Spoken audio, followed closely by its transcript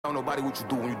Tell nobody what you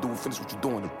do when you do finish what you're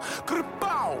doing.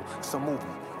 Bow! It's a movie.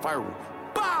 Viral.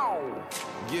 Bow!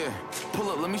 Yeah.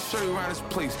 Pull up, let me show you around this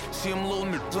place. See him little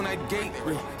niggas on that gate?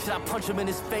 Should I punch him in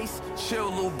his face? Chill,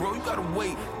 little bro, you gotta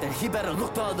wait. Then he better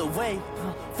look the other way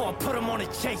before I put him on a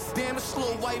chase. Damn, this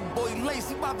little white boy lace.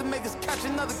 He about to make us catch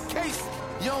another case.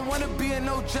 You don't wanna be in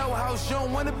no jailhouse, you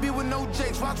don't wanna be with no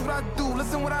jakes. Watch what I do,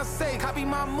 listen what I say. Copy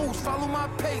my moves, follow my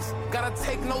pace. Gotta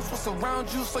take notes what's around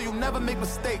you so you never make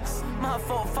mistakes. My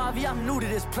fault, Favi, I'm new to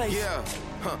this place. Yeah,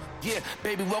 yeah,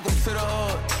 baby, welcome to the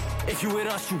hood. If you with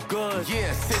us, you good.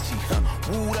 Yeah, Sitchy,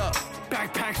 wooed up.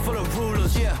 Backpacks full of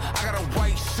rulers. Yeah, I got a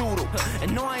white shooter.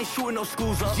 And no, I ain't shooting no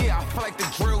schools up. Yeah, I feel like the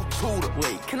drill tutor.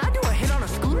 Wait, can I do a hit on a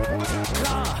scooter?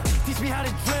 Nah, teach me how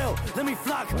to drill. Let me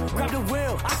flock, grab the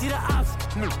wheel. I see the ops.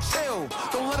 Chill,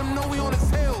 don't let them know we on his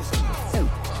heels.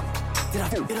 Did I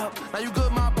f*** it up? Now you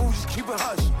good, my boo, just keep it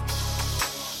hush.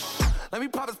 Let me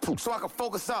pop this poop so I can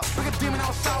focus up. Bring a demon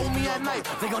outside with me at night.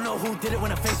 They gon' know who did it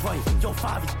when the face white. Yo,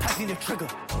 Favi, pass me the trigger.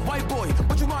 White boy,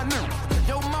 but you my nigga.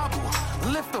 Yo, my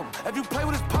boo, lift him. If you play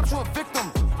with his pops, you a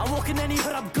victim. I walk in any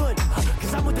hood, I'm good.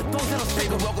 Cause I'm with the dogs that'll stay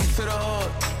good. Welcome to the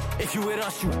hood. If you with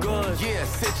us, you good. Yeah,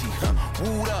 Sitchy,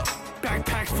 wooed up.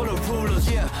 Backpacks full of rulers.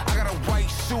 Yeah, I got a white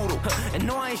shooter. And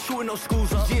no, I ain't shooting no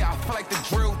schools up. Yeah, I feel like the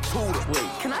drill tutor.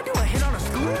 Wait, can I do a hit on a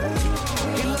scooter?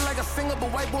 He look like a singer,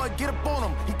 but white boy, get up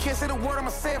on him. He can't say the word, I'ma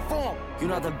say it for him. You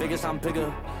not the biggest, I'm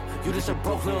bigger. You just a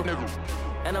broke little nigga.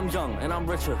 And I'm young, and I'm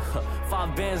richer.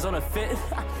 5 bands on a fit.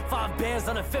 5 bands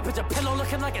on a fit. Put your pillow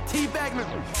looking like a teabag,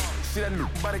 nigga. See that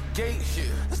nigga by the gate? Shit,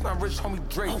 that's not rich homie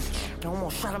Drake. I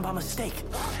almost shot him by mistake.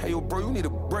 Hey, yo, bro, you need a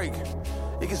break.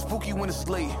 It gets spooky when it's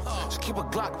late. Just keep a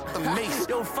Glock, the mace.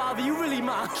 Yo, Favi, you really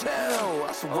my chill.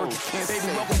 That's a word you can't say.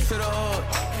 Baby, welcome to the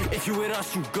hood. If you with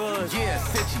us, you good. Yeah,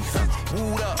 Sitchy,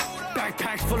 wooed up.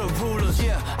 Backpacks full of rulers.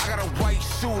 Yeah, I got a white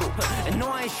shooter. And no,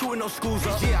 I ain't shooting no schools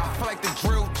up. Yeah, I feel like the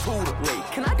drill tutor. Wait,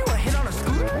 can I do a hit on a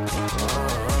scooter?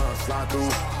 Slide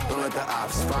through. Don't let the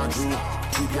ops find you.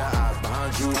 Keep your eyes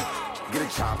behind you. Get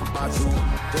a chopper by 2.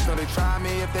 Just know they try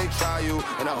me if they try you.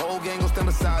 And the whole gang gon' stand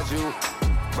beside you.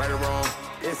 Right or wrong,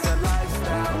 it's a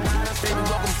lifestyle. Baby,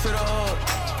 welcome to the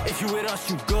hood. If you with us,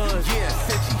 you good. Yeah,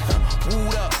 Sitchy,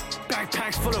 wooed up.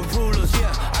 Backpacks full of rulers.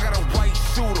 Yeah, I got a white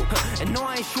shooter. And no,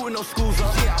 I ain't shooting no schools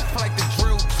up. Yeah, I feel like the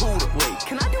drill tutor. Wait,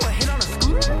 can I do a hit on a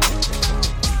scooter?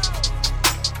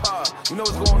 You know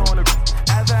what's going on.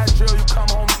 After that drill, you come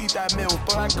home and eat that meal.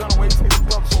 Throw that gun away, take the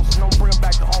bucks off, so don't bring them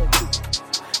back to home.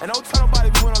 And don't tell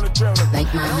nobody we went on the drill. Like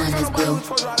my hunters blue.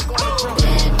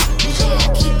 Bad, yeah,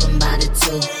 I keep them by the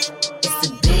 2. It's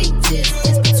a big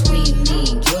distance between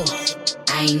me and you.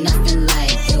 I ain't nothing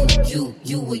like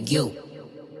you or you.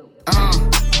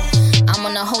 I'm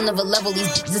on a whole nother level. These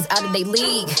bitches out of their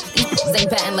league. These bitches ain't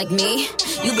batting like me.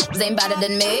 You bitches ain't better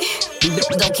than me. You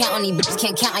bitches don't count on these bitches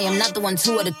can't count. I am not the 1,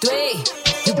 2, or the 3.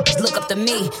 You bitches look up to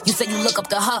me. You say you look up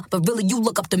to her, but really you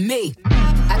look up to me.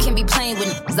 I can't be playing with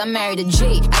niggas, I'm married to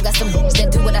G. I got some bitches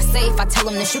that do what I say. If I tell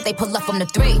them to shoot, they pull up from the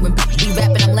 3. When bitches be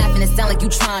rapping, I'm laughing, it sound like you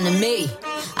trying to me.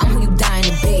 I'm who you dying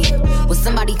to be. Will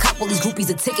somebody cop all these groupies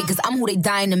a ticket, cause I'm who they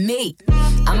dying to meet.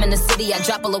 I'm in the city, I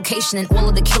drop a location and all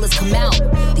of the killers come out.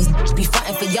 These bitches be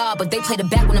frontin' for y'all, but they play the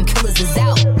back when them killers is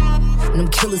out. When them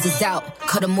killers is out,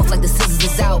 cut them off like the scissors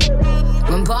is out.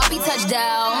 When Barbie touch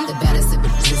down, the baddest of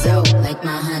bitches is out. Like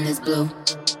my hunters blue.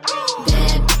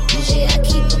 Bad, yeah, I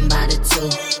keep them by the 2.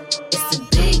 It's a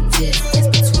big distance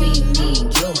between me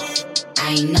and you. I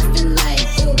ain't nothing like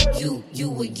you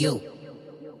or you.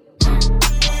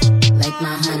 Like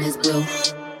my hunters blue.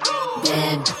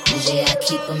 Bad, yeah, I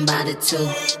keep them by the 2.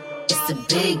 It's a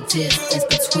big distance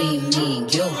between me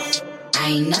and you. I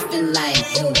ain't nothing like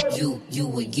you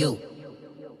or you.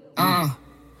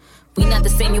 We not the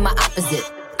same, you my opposite.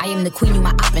 I am the queen, you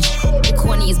my oppin'. The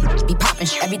corniest bitch be poppin'.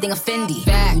 Everything a Fendi.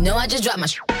 Back, you know I just dropped my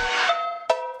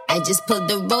I just put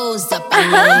the rolls up on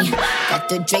me. Got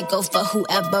the Draco for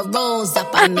whoever rolls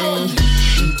up on me.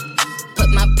 Put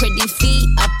my pretty feet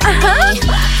up on me.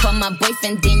 I call my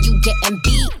boyfriend, then you getting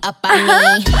beat up on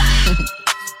me.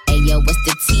 Ayo, what's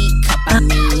the teacup on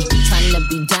me? Tryna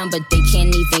be down, but they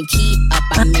can't even keep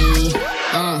up on me.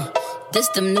 This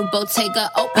them new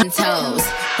Bottega open toes.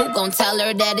 Who gon' tell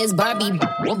her that it's Barbie?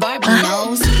 Well, Barbie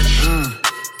knows.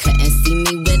 Couldn't see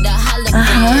me with a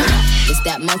hologram. It's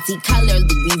that multicolored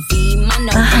Louis V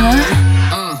monogram.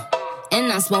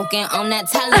 And I'm smoking on that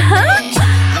television.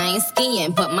 I ain't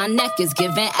skiing, but my neck is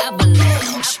giving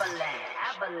avalanche.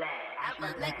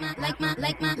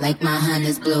 Like my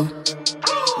hunters blue.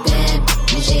 Bad,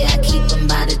 yeah, I keep them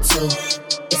by the 2.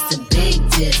 It's a big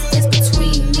distance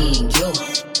between me and you.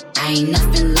 I ain't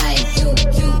nothing like you or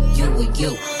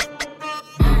you.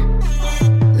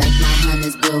 Like my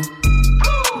hunters blue.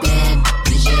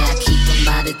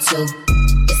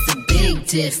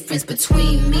 difference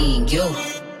between me and you.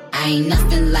 I ain't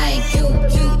nothing like you or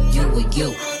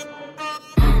you.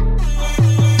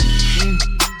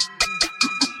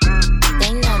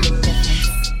 They know the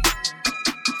difference.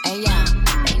 Hey, yeah,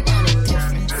 they know the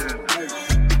difference.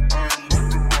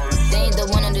 They ain't the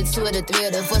one or the two or the three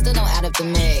or the four, still don't add up to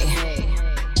me.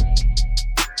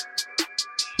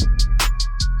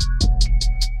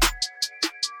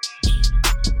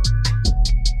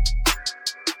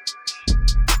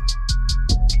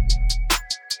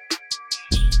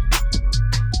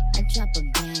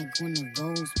 On the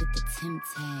roads with the Tim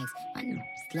tags. My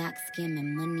niggas lock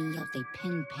scamming money out they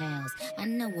pen pals. I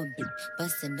know a bitch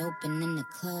busted open in the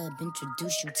club.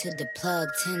 Introduce you to the plug.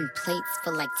 10 plates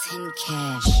for like 10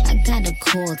 cash. I got a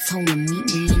call, told him meet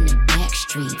me in the back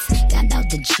streets. Got out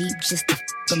the Jeep just to f***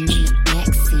 him in the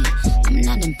backseat. I'm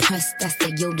not impressed, I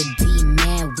said yo the D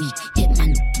mad weak. Hit my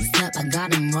niggas up, I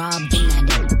got him robbed in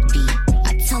that beat.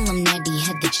 I tell him that he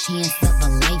had the chance of a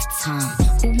lifetime.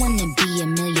 Who wanna be a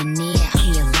millionaire?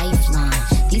 I'm your lifeline.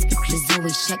 These bitches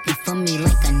always checking for me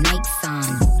like a night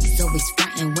sign. He's always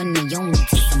frontin' when they only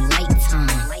take some light time.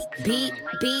 Beep,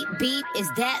 beep, beep, is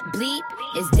that bleep?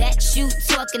 Is that you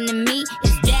talking to me?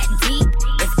 Is that deep?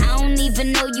 If I don't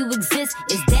even know you exist,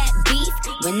 is that beef?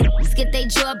 When niggas get they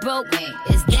jaw broke,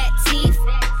 is that teeth?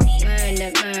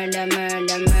 Murder, murder,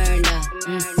 murder, murder.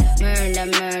 Murder,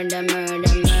 murder,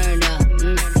 murder, murder.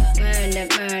 Murder,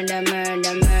 murder,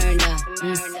 murder, murder.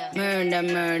 Murder,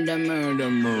 murder, murder,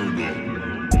 murder.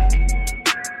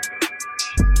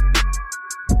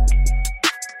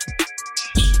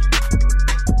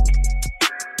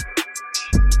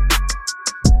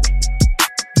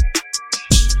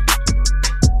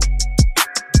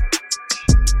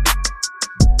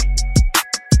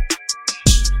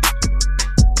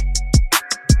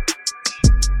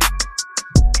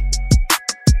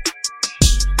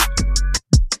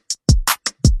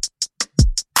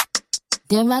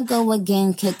 There I go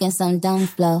again, kicking some dumb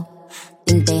flow.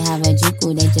 Think they have a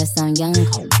juku, they just some young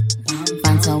ho.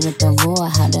 Fronto with the roar,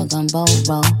 how the gumbo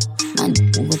roll. My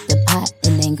with the pot,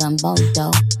 it ain't gumbo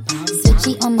though.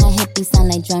 Switchy on my hip, he sound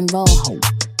like drum roll ho.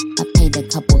 I paid a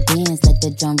couple bands, let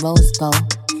the drum rolls go.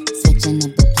 Switching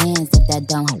up the plans, let that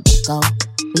dumb ho go.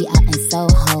 We out in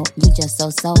Soho, you just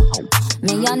so ho.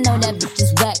 Man, y'all know that bitch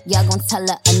is whack, y'all gon' tell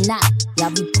her or not.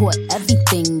 Y'all report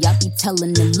everything, y'all be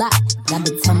telling a lot. Y'all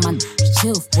be tell my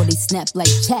chill, boy, they snap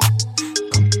like chat.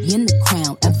 In the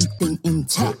crown, everything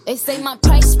intact. They say my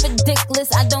price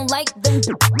ridiculous, I don't like them.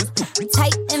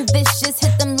 Tight and vicious,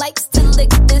 hit them likes to lick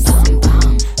this.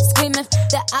 Screaming for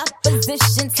the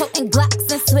opposition, toting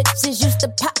Glocks and switches, used to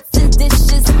pots and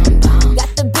dishes. Got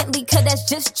the Bentley, cause that's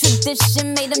just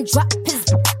tradition. Made him drop his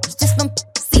just from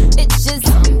pussy bitches.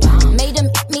 Made him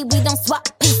hit me, we don't swap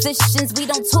positions. We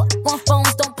don't talk on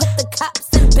phones, don't put the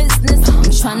cops in business. I'm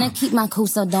tryna keep my cool,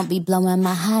 so don't be blowing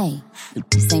my high.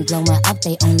 This ain't blowing up,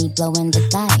 they only blowing the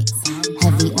thighs.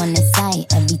 Heavy on the side,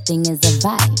 everything is a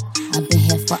vibe. I've been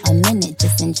here for a minute,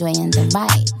 just enjoying the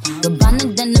ride.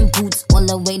 Gabbana denim boots all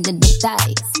the way to the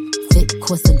thighs. Fit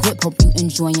course of grip, hope you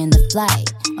enjoying the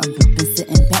flight. I've been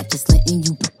sitting back, just letting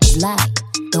you slide.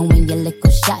 Throwing your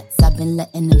little shots, I've been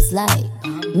letting them slide.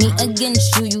 Me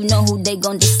against you, you know who they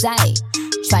gon' decide.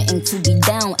 Trying to be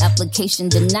down, application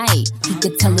denied. He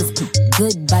could tell us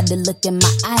good by the look in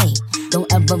my eye. Don't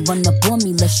ever run up on me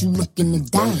unless you looking to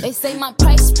die. They say my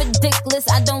price ridiculous,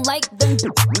 I don't like them.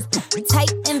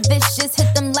 Tight and vicious,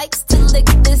 hit them likes to lick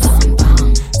this.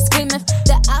 Screaming for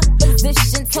the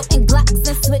opposition, toting Glocks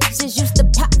and switches, used to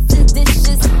pots and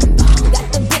dishes.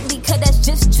 Got the Bentley, cause that's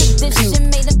just tradition.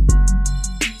 Made them.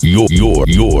 You're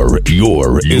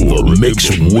in the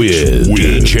mix with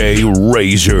DJ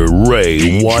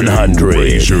Razorray100.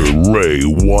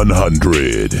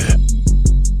 Razorray100.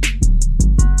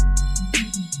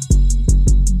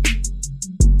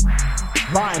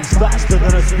 Rhymes faster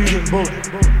than a speeding bullet.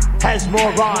 Has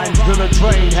more rhymes than a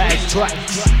train has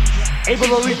tracks. Able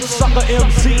to reach sucker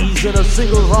MCs in a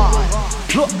single rhyme.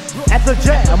 Look at the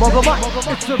jam on the mic.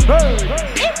 It's a bird.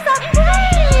 It's a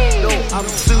plane. No, I'm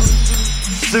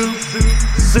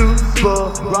super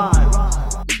rhyme.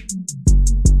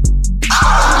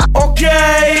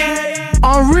 Okay,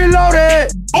 I'm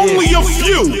reloaded. Only a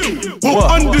few will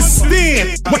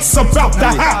understand what's about to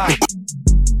happen.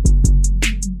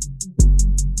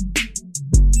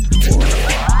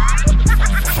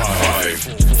 5,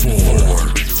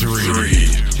 4,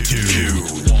 3,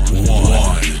 2,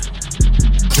 1.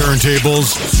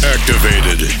 Turntables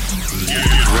activated. Get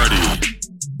ready.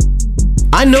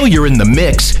 I know you're in the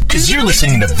mix, cause you're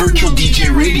listening to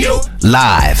VirtualDJ Radio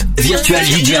live.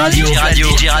 VirtualDJ Radio.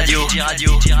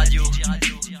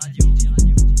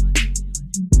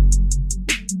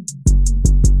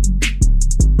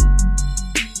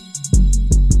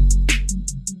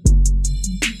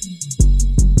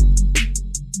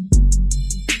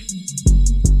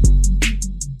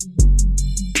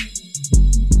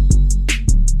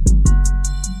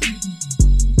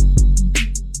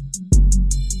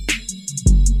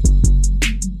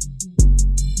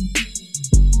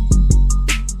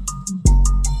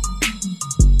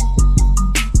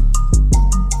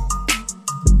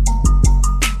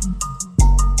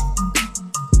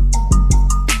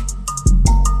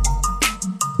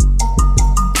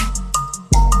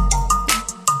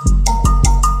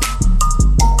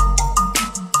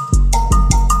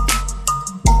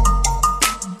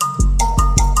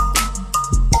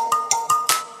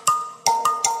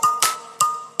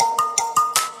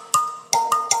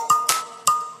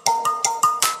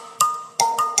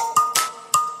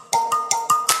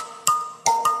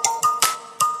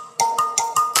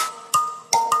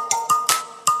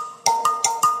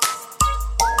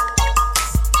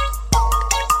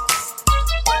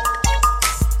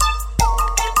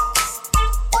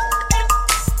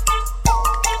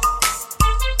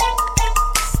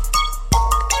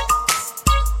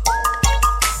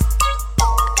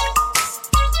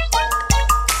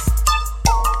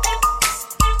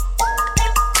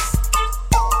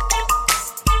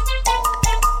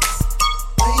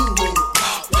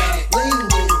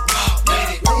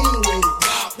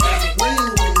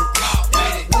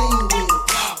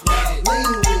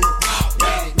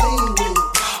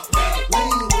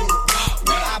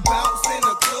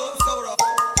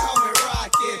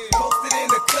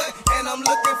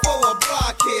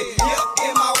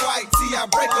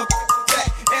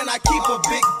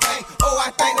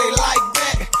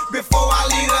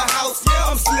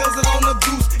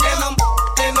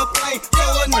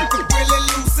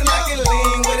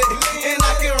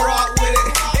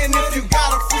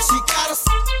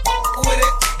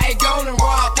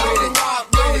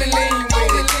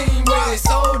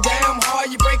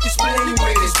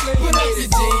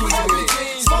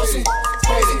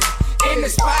 in the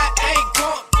spot, ain't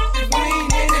come.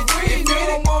 If you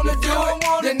don't wanna do it,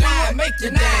 then I make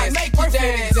you dance.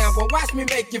 Perfect example, watch me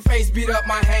make your face beat up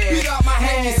my hands.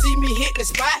 When you see me hit the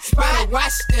spot, better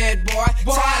watch that boy.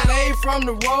 Charlie from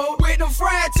the road with the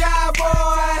franchise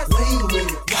boys. Lean with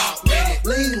it, walk with it,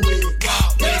 lean with it,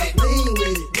 walk with it, lean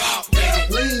with it, walk with it,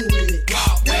 lean with it,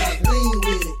 walk with it, lean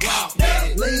with it, walk with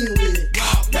it, lean with it,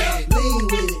 walk with it, lean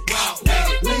with it, walk with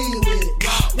it, lean with it,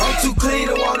 walk with it. I'm too clean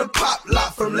to wanna pop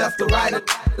lock from left to right.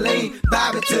 Lean,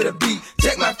 vibing to the beat,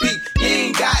 check my feet. You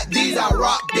ain't got these, I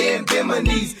rock, then bend my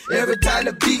knees. Every time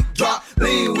the beat drop,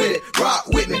 lean with it, rock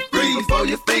with me, freeze before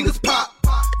your fingers pop.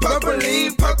 Purple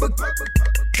lean, purple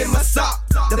in my sock.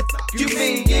 The f you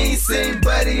mean you ain't seen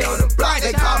buddy on the block?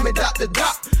 They call me Dr.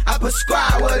 Doc. I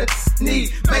prescribe what a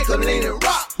need, make them lean and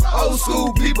rock. Old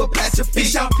school people, patch your feet.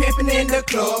 Bitch, I'm pimping in the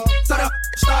club, so the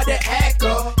start to act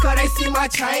up. Cause they see my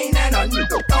chain and a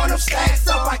nigga on them stacks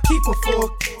up. I keep a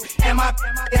full and my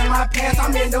pants,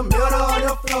 I'm in the middle of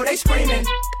the floor. They screaming.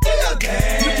 You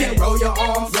can roll your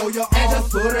arms, and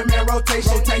just put them in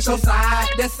rotation. Take your side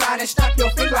to side and stop your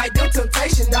feet like them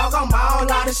Temptation. Dog, I'm all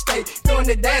out of state. Doing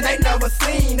the dance, they never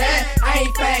seen that. I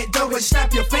ain't fat, though, but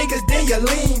snap your fingers, then you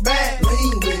lean back.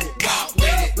 Lean with it, walk with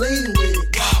it, lean with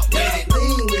it, walk with it,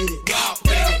 lean with it, walk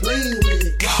with it, lean with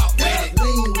it, walk with it,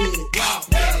 lean with it, walk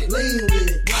with it, lean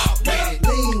with it, walk with it,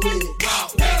 lean with it, walk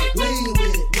with it, lean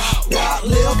with it, walk with it. Walk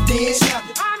left, then snap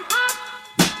it.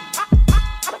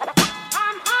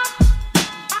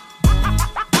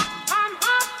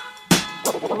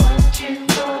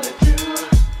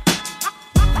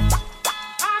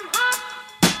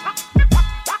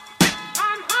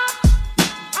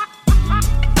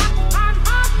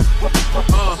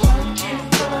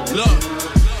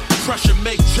 Pressure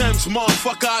make gems,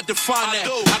 motherfucker, I define that.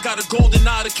 I got a golden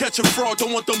eye to catch a fraud,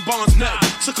 don't want them bonds now.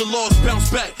 Took a loss, bounce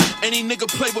back. Any nigga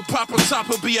play with pop on top,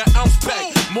 will be an ounce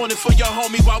pack. Morning for your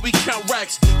homie while we count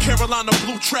racks. Carolina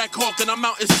blue track hawk and I'm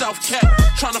out in South Cat.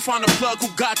 Trying to find a plug who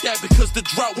got that because the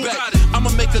drought back. I'ma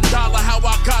make $1 how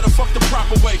I gotta, fuck the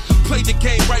proper way. Play the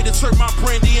game right, insert my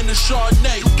brandy in the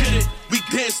Chardonnay. You get it? We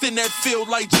danced in that field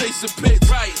like Jason Pitts.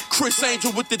 Right. Chris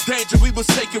Angel with the danger, we was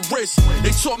taking risks.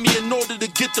 They taught me in order to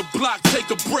get the block,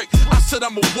 take a brick. I said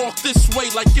I'ma walk this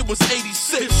way like it was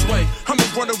 86. This way, I'ma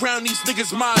run around these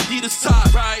niggas, my Adidas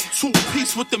side. Right.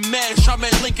 2-piece with the mash, I'm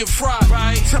at Lincoln Fried.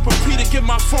 Right. Tempur-Pedic get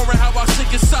my foreign, how I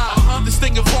sink inside. This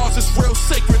thing of ours is real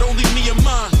sacred, only me and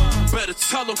mine. Better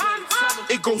tell them,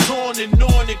 it goes on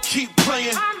and keep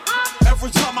playing.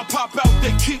 Every time I pop out,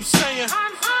 they keep saying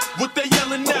what they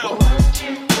yelling now.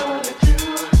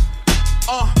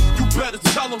 You better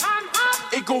tell them,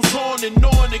 it goes on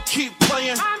and keep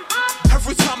playing.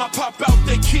 Every time I pop out,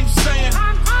 they keep saying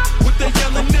what they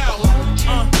yelling now.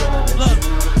 Look.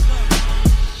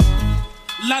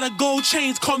 Lot of gold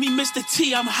chains, call me Mr.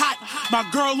 T, I'm hot. My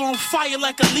girl on fire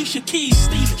like Alicia Keys.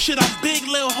 Shit, I'm big,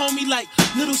 little homie like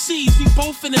Little C's. We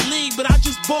both in the league, but I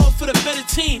just ball for the better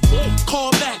team. Call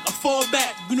back, I fall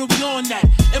back, you know we on that.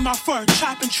 In my fur,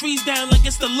 chopping trees down like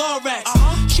it's the law rats.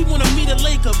 She wanna meet a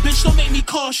Laker, bitch, don't make me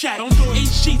call Shaq.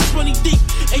 HG 20 deep,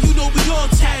 and you know we all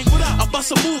tag. I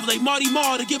bust a move like Marty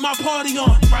Marr to get my party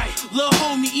on. Right. Lil'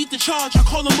 homie, eat the charge, I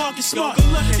call him Marcus Smart.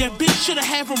 That bitch shoulda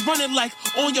have him running like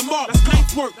on your mark.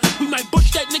 Work. We might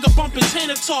butch that nigga bumpin'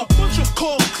 Tanner talk.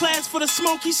 Call class for the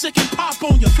smoke, he sick and pop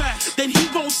on your face. Then he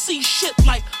won't see shit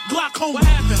like glaucoma.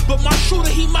 But my shooter,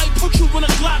 he might put you in a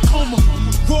glaucoma.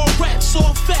 Raw raps,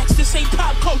 all facts, this ain't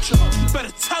pop culture. You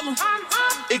better tell him.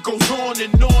 It goes on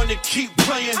and keep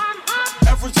playing.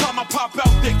 Every time I pop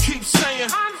out, they keep saying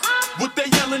what they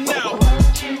yelling now.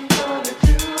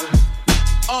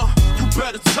 You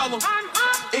better tell them.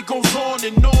 It goes on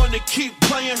and keep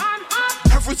playing.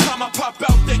 Every time I pop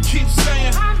out, they keep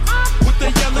saying what they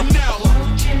yelling now.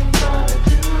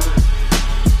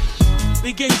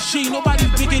 Big HG, nobody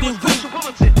bigger than we.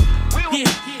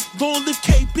 Yeah, long live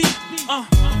KB.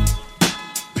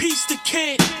 Peace to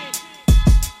Kid.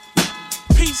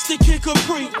 Peace to Kid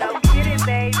Capri. Now get it,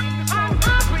 baby.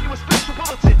 Bring you a special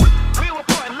bulletin. We're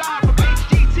reporting live from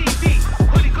HGTV,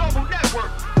 Hoodie Global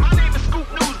Network. My name is Scoop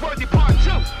Newsworthy Part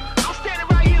 2. I'm standing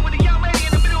right here with a young lady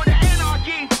in the middle of the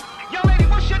anarchy. Young lady,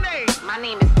 what's your name? My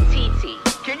name is TT.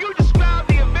 Can you describe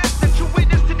the events that you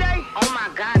witnessed today? Oh my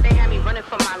God, they had me running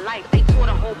for my life. They tore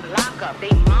the whole block up.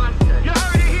 They monsters. You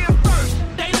heard it here first.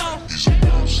 They know. He's a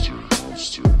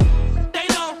monster. They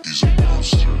know. He's a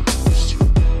monster.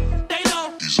 They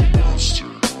know. He's a monster.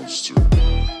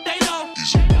 They know.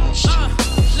 He's a monster.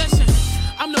 Listen,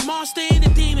 I'm the monster and the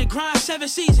demon. Grind 7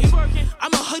 seasons.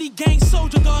 I'm a hoodie gang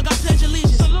soldier, dog, I pledge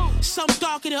allegiance. Some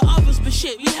darker than others, but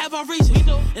shit, we have our reasons.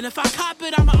 And if I cop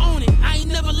it, I'ma own it. I ain't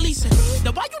never leasing.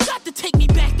 Now why you got to take me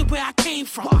back to where I came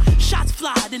from? Shots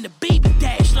fly, then the baby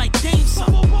dash like Dame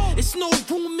son. It's no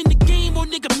room in the game or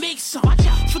nigga make some.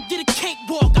 Forget a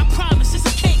cakewalk, I promise it's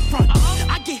a cake run.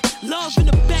 I get love in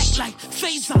the back like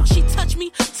Faison. She touch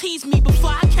me, tease me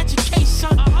before I catch a case,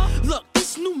 son. Look,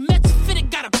 this new Mets fitted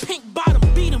got a pink bottom,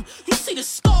 beat him. You see the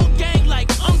skull gang like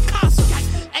Uncasa.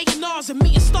 A&Rs and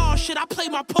meeting stars, shit, I play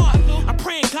my part. I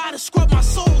pray God to scrub my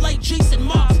soul like Jason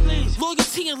Mars.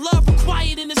 Loyalty and love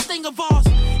required in this thing of ours.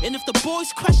 And if the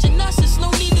boys question us, it's no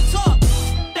need to talk.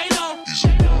 They know. He's a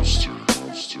monster.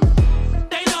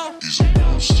 They know. He's a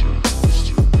monster.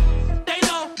 They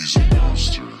know. He's a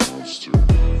monster.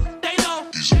 They know.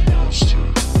 He's a monster.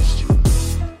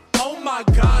 Oh my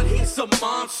God, he's a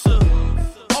monster.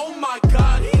 Oh my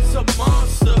God, he's a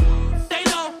monster. They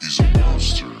know. He's a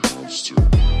monster.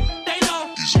 They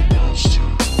know. He's a monster.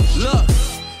 Look.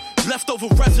 Leftover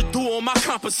residue on my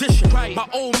composition. Right. My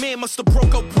old man must have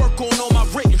broke up work on all my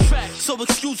written facts. So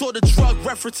excuse all the drug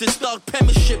references, thug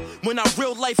penmanship. When our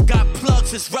real life got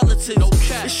plugs, it's relative.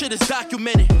 Okay. This shit is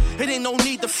documented. It ain't no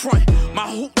need to front. My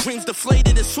hoop dreams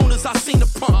deflated as soon as I seen the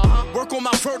pump. Work on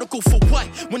my vertical for what?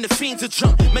 When the fiends are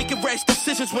jump. Making rash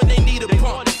decisions when they need a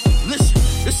bump. Listen,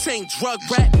 this ain't drug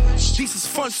rap. These is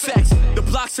fun facts. The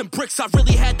blocks and bricks, I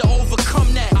really had to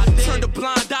overcome that. I turned a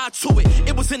blind eye to it.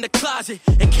 It was in the closet.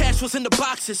 And cash was in the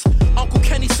boxes. Uncle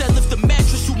Kenny said, lift the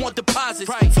mattress, you want deposits.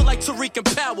 Right. Feel like Tariq and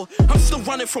Power. I'm still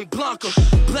running from Blanca.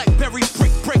 Blackberry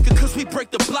brick breaker, cause we break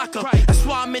the block up. Right. That's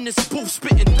why I'm in this booth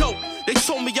spitting dope. They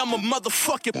told me I'm a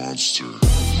motherfucking monster.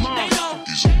 They know.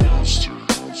 He's a monster.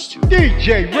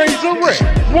 DJ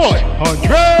Razorray100.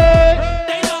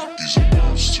 They know. He's a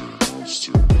monster.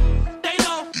 They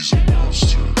know. He's a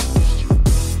monster.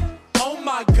 Oh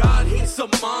my God, he's a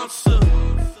monster.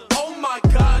 Oh my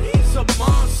God, he's a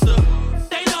monster.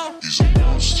 They know. He's a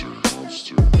monster.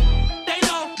 They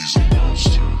know. He's a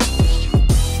monster.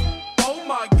 Oh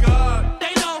my God.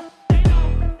 They know.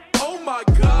 Oh my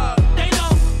God. They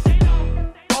know.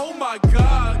 Oh my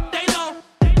God. They know.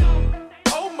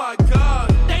 Oh my God.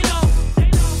 They know.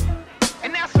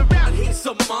 And that's around. He's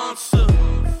a monster.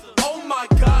 Oh my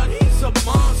God, he's a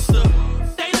monster.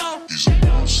 They know. He's a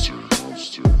monster.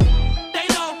 They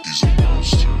know. He's a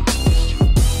monster.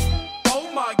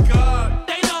 Oh my God.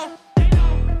 They know.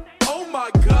 Oh my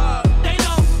God. They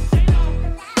know.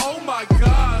 Oh my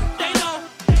God. They know.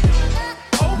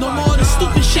 No more of the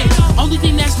stupid shit. Only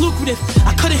thing that's lucrative.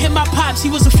 I could've hit my pops, he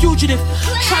was a fugitive.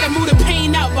 Try to move the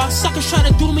pain out while suckers try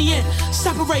to do me in.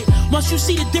 Separate. Once you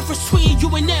see the difference between you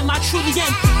and them, I truly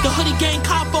am. The hoodie gang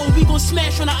combo, we gon'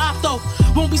 smash on the opto.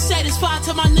 Won't be satisfied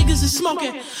till my niggas is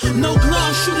smoking. No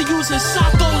glove, shooter using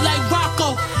Socko like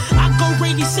Rocco. I go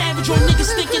Randy Savage on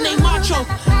niggas thinking they macho.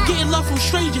 Getting love from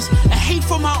strangers and hate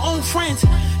from my own friends.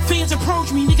 Fans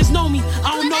approach me, niggas know me,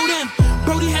 I don't know them.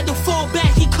 Brody had to fall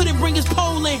back, he couldn't bring his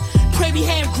pole in. Pray we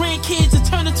have grandkids and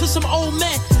turn into some old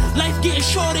men. Life getting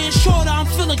shorter and shorter, I'm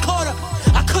feeling caught up.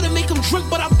 I couldn't make them drink,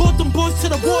 but I brought them boys to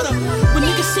the water. When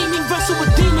niggas see me wrestle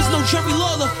with demons, no Jerry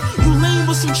Lawler. You lame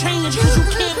with some change, cause you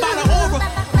can't buy the aura.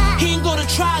 He ain't gonna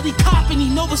try, he copping, he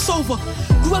know it's over.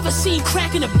 You ever seen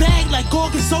crack in a bag like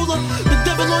Gorgonzola? The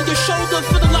devil on your shoulder,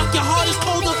 feeling like your heart is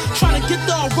colder. Trying to get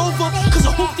the rover, cause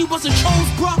a hoopty wasn't chose,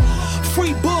 bruh.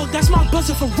 Free bug, that's my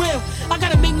buzzer for real. I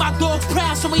gotta make my dogs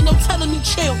proud, so ain't no telling me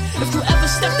chill. If you ever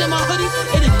stepped in my hoodie,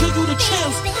 it'll give you the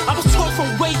chills. I was taught from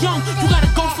way young, you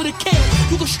gotta go for the kill.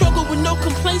 You can struggle with no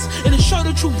complaints, and it show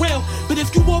that you real. But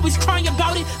if you always crying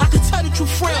about it, I can tell that you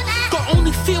frail. Can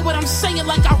only feel what I'm saying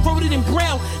like I wrote it in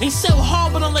Braille. Ain't so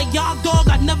hard, but I'm like, y'all dog,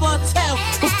 I never tell.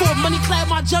 Before money cloud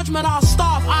my judgment, I'll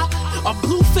starve. A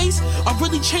blue face, I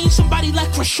really changed somebody like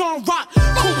Rashawn Rock.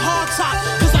 Cool hard top,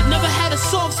 cause I never had a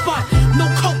soft spot. No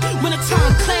coke, when the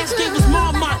time class gave us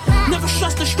Marmont. Never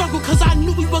trust the struggle, cause I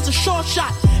knew he was a short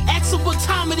shot. Ask him what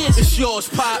time it is. It's yours,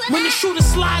 Pop. When the shooters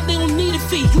slide, they don't need a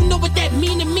fee. You know what that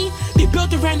mean to me? They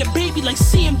built around the baby like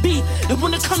C&B. And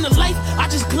when it come to life, I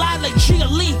just glide like Gia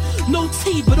Lee. No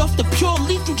tea, but off the pure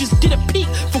leaf, you just get a peek.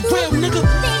 For real, nigga.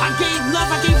 I gave love,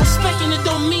 I gave respect, and it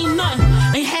don't mean nothing.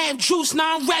 Ain't had juice,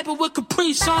 now I'm rapping with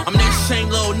Capri, son. I'm that same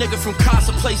little nigga from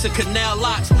Casa Place and Canal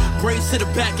Locks. Braids to the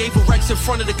back, gave a Rex in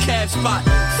front of the cab spot.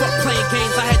 Fuck playing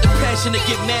games, I had the passion to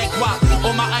get mad guap.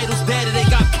 All my idols daddy, they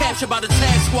got captured by the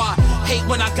tag squad. Hate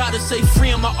when I gotta say free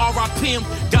him or RIP him.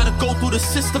 Gotta go through the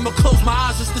system or close my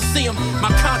eyes just to see him. My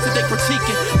content they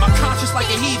critiquing, my conscience like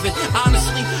a heathen.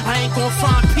 Honestly, I ain't gonna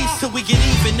find peace till we get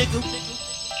even, nigga.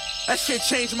 That shit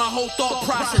changed my whole thought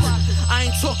process. I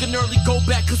ain't talking early, go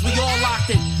back, cause we all locked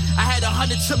in. I had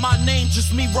 100 to my name,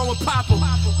 just me rolling Papa.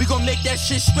 We gon' make that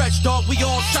shit stretch, dog, we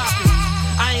all shopping.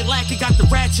 I ain't lacking, got the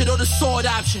ratchet or the sword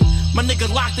option. My nigga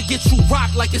locked to get you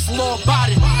rocked like it's Lord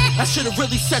Biden. I should've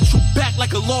really set you back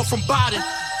like a law from Biden.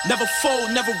 Never fold,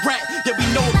 never rat, yeah we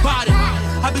know about it.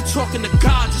 I be talking to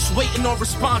God, just waiting on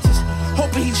responses.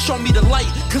 Hoping he show me the light,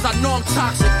 cause I know I'm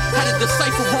toxic. Had to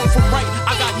decipher wrong from right,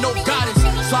 I got no guidance.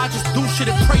 So I just do shit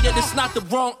and pray that it's not the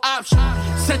wrong option.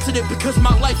 Sensitive because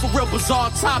my life a real bizarre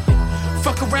topic.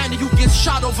 Fuck around and you get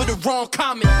shot over the wrong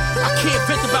comment. I can't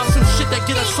vent about some shit that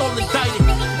get us all indicted.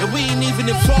 And we ain't even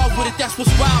involved with it, that's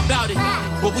what's wild about it.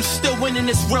 But we still winning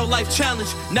this real life challenge.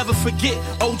 Never forget,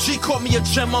 OG called me a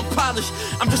gem unpolished.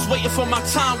 I'm just waiting for my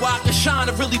time where I can shine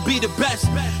and really be the best.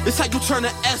 It's how you turn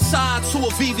an SI to a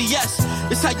VVS.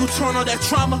 It's how you turn all that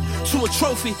trauma to a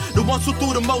trophy. The ones who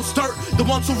threw the most dirt, the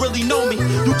ones who really know me.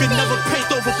 You can never paint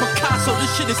over Picasso, this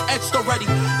shit is etched already.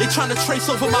 They tryna trace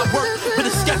over my work, but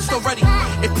it's sketched already.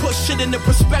 It puts shit into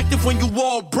perspective when you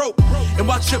all broke. And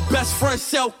watch your best friend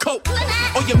sell coke.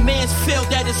 Or your mans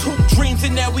failed at his hoop dreams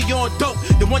and now we on dope.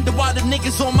 Then wonder why the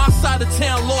niggas on my side of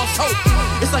town lost hope.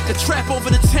 It's like a trap over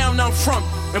the town I'm from.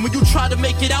 And when you try to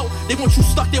make it out, they want you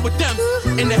stuck there with them.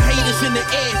 And the haters in the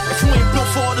air. If you ain't built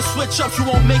for all the switch ups, you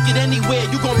won't make it anywhere.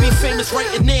 You gon' be famous right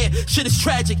in there. Shit is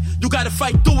tragic. You gotta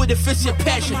fight through it if it's your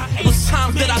passion. It was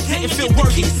times that I didn't feel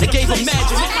worthy. They gave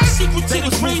imagine. My secret to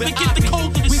the grave and get the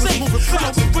code to the safe.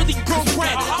 Yo, we really broke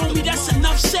rap. Homie, that's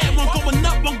enough sad. One going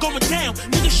up, one going down.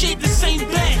 Niggas shade the same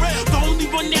bag. The only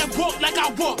one that walk like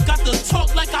I walk. Got to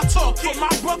talk like I talk. For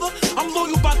my brother, I'm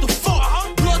loyal about the fuck.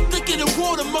 Blood thicker than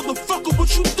water, motherfucker,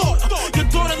 what you thought? Your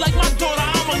daughter like my daughter,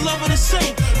 I'm a lover the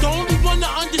same. The only one to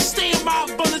understand my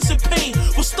abundance and pain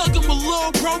was stuck in my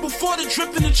little bro before the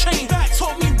drip in the chain.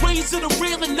 Taught me ways of the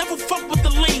real and never fuck with the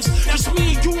lanes. Just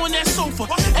me and you on that sofa.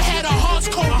 It had our hearts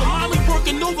cold, the mommy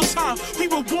working overtime. We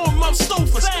were warm up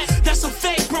sofas. That's a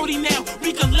fact, Brody. Now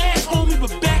we can laugh, homie,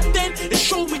 but back then it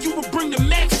showed me you would bring the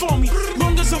Mac for me.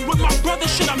 Long as I'm with my brother,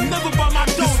 shit, I'm never by my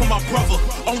door. This for my brother,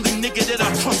 only nigga that I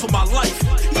trust with my life.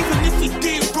 Even if he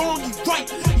did wrong, he right.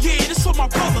 Yeah, this for my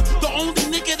brother, the only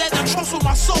nigga that I trust with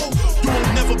my soul. You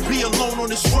won't never be alone on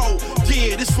this road.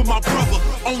 Yeah, this for my brother,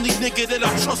 only nigga that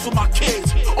I trust with my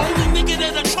kids. Only nigga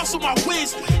that I trust with my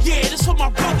whiz. Yeah, this for my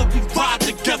brother, we ride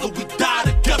together, we die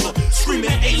together. Screaming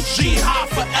HG high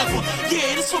forever.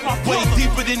 Yeah, this for my brother. Way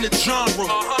deeper than the genre.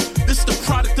 This the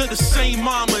product of the same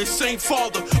mama and same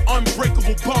father.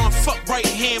 Unbreakable bond, fuck right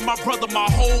hand, my brother, my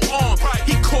whole arm.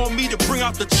 He called me to bring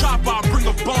out the chopper, I bring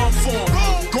a bomb for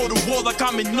him. Go to war like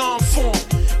I'm in non-form.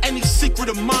 Any secret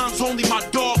of mine's only my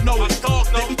dog know it.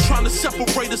 They be trying to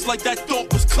separate us like that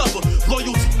thought was clever.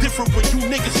 Loyalty different when you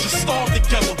niggas just starve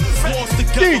together. Wars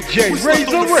together. DJ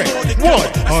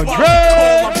Razorray100.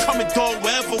 I'm coming dog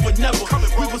wherever, whenever.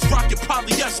 We was rocking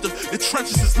polyester, the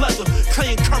trenches is leather.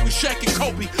 Clay and Curry, Shaq and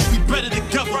Kobe, we better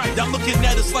together. Y'all looking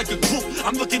at us like a group,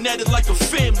 I'm looking at it like a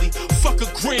family. Fuck a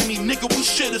Grammy, nigga, we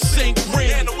share the same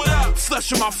Grammy.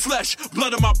 Flesh of my flesh,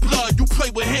 blood of my blood. You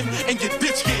play with him and your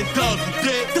bitch getting dug, you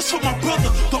dead. This for my brother,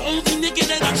 the only nigga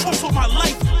that I trust with my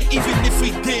life. Even if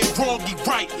he did wrong, he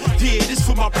right. Yeah, this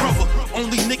for my brother,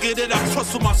 only nigga that I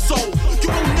trust with my soul. You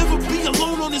will never be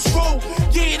alone on this road.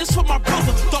 Yeah, this for my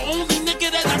brother, the only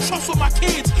nigga that I trust with my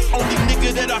kids. Only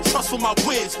nigga that I trust with my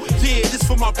whiz. Yeah, this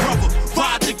for my brother,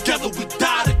 ride together, we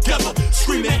die together.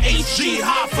 Screaming HG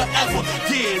high forever.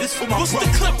 Yeah, this for my What's brother.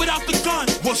 What's the clip without the gun?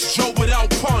 What's Joe without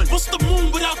pun? What's the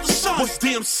moon without the sun? What's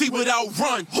DMC without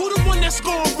run? Who the one that's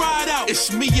gonna ride out?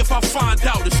 It's me if I find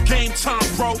out. It's game time,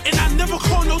 bro. And I never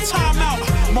call no time out.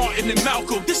 Martin and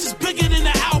Malcolm. This is bigger than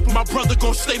the album. My brother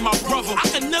gon' stay my brother. I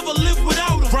can never live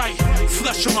without him. Right.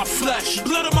 Flesh of my flesh.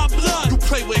 Blood of my blood. You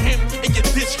play with him and your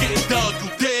bitch getting dug. You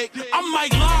dig? I'm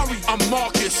Mike Lowry. I'm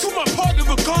Marcus. You my partner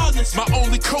regardless. My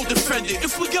only co-defendant.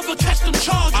 If we ever catch them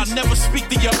charges, I never speak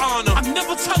to your honor. I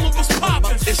never tell them what's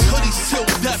poppin'. It's hoodies till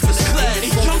death is clad.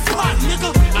 It's young pot,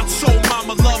 nigga. I told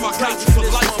mama love, I got you for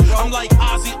life. I'm like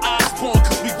Ozzy Osbourne,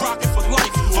 cause we rockin' for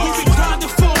life. We been grinding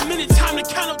for a minute, time to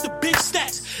count up the big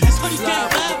stats. It's hoodie gang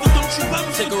forever, don't you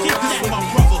ever forget that. My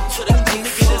brother, only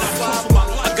nigga that I trust with my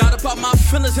life. I got up out my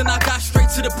feelings and I got straight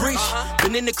to the breach.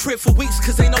 Been in the crib for weeks,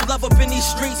 cause ain't no love up in these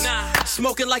streets.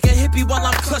 Smoking like a hippie while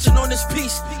I'm clutching on this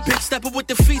piece. Big stepper with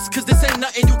the feast, cause this ain't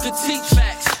nothing you can teach.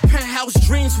 Penthouse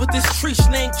dreams with this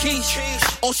treesh named Keish.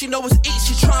 All she know is eat,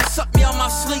 she tryna suck me on my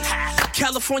sleep.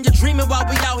 California dreaming while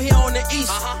we out here on the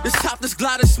east. This topless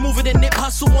glider smoother than Nip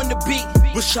Hustle on the beat.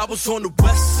 Wish I was on the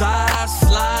west side,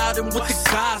 sliding with the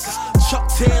guys. Chuck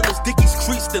Taylors, Dickies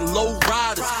creased and low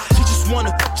riders. She just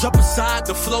wanna jump inside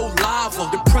the flow lava.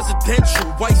 The presidential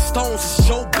white stones is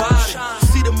Joe Biden.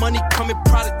 See the money coming,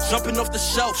 product jumping off the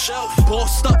shelf.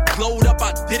 Bossed up, glowed up,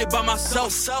 I did it by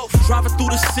myself. Driving through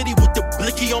the city with the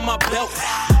blicky on my belt.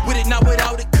 With it, not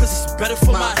without it, cause it's better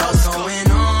for my health.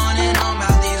 Going on and on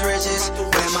about these riches.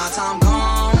 Where my time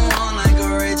gone, on like a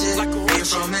riches. Ain't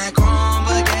from Macron,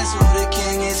 but guess who the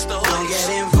king is? Don't get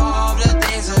involved, the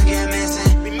things will get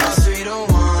missing. Us 3 to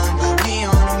 1, but we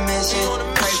on a mission.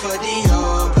 Pray for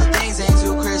Dior, but things ain't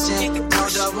too Christian. No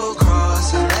double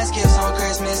cross, and let's give some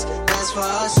Christmas. That's for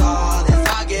us all,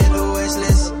 if I get the wish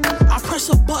list. I press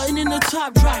a button in the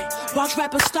top right. Watch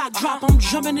rapper stock drop. I'm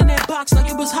jumping in that box like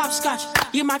it was hopscotch.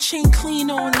 Yeah, my chain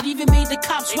clean on it, even made the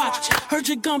cops watch. Heard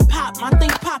your gun pop, my thing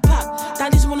pop.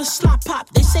 Daddies wanna slop pop.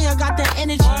 They say I got that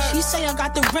energy. She say I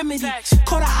got the remedy.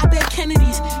 Caught her, I bet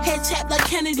Kennedy's. Head tap like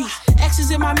Kennedy.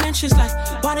 X's in my mentions like,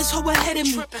 why this hoe ahead of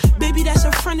me? Baby, that's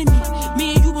a friend of me.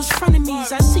 Me and you was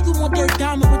frenemies. I see you want that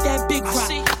diamond with that big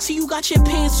rock. See you got your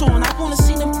pants on. I wanna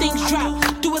see them things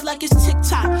drop. Do it like it's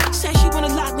TikTok. Say she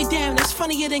wanna lock me down. That's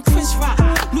funnier than Chris Rock.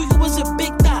 Knew you was a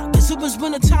big thought, cause it was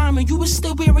winter time and you was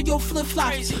still wearing your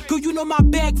flip-flops. Girl, you know my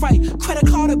bag right. Credit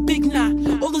card a big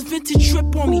knot. All this vintage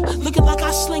drip on me, looking like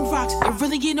I sling rocks. It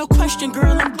really ain't no question,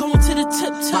 girl, I'm going to the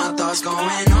tip top. My thoughts going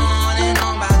on and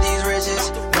on about these riches.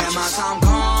 Where my time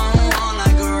gone, on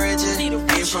like a riches.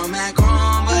 Ain't from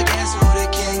Macron, but guess who the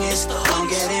king is? Don't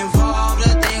get involved,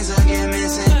 the things will get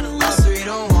missing. Us 3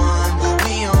 to 1, but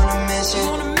we on a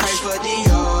mission. Pray for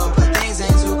Dior, but things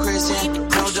ain't too Christian.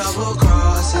 No double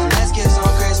cross, and let's give some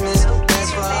Christmas.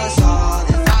 That's for us all,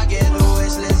 if I get the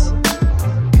wish list.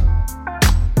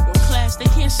 Yo, class, they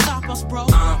can't stop us, bro.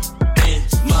 In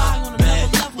my bag,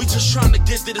 we just trying to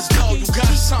get to this goal. You got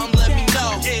something, let me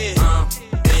know. Yeah,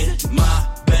 in my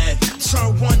bag.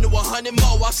 Turn 1 to 100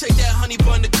 more. I'll take that honey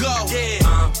bun to go.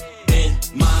 Yeah, in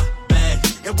my bag.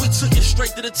 And we took it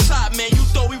straight to the top, man. You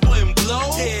thought we wouldn't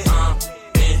blow? Yeah,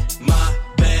 in my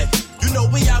bag. You know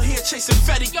we out here chasing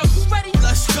Fetty. Yo, you ready?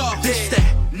 Let's go. This,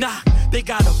 that, nah. They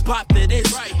got a bop to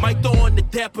this. Might throw on the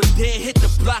dapper, then hit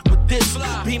the block with this.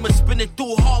 Beamer spinning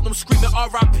through Harlem, screaming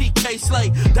R.I.P. K-Slay.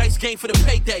 Dice game for the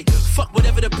payday. Fuck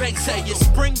whatever the bank say. It's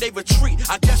spring, they retreat.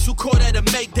 I guess you call that a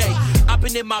Mayday. I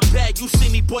been in my bag, you see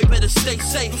me, boy, better stay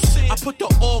safe. I put the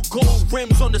all gold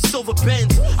rims on the silver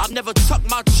Benz. I never tuck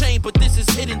my chain, but this is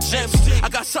hidden gems. I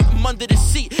got something under the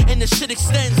seat, and the shit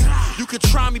extends. You could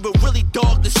try me, but really,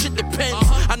 dog, the shit depends.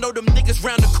 I know them niggas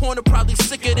round the corner probably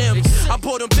sick of them. I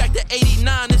brought them back to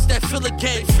 89, it's that feel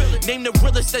again. Name the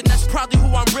realest, and that's probably who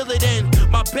I'm realer than.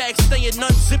 My bag staying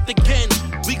unzipped again.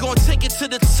 We gon' take it to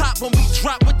the top when we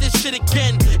drop with this shit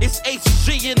again. It's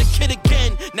HG and the kid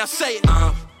again. Now say it.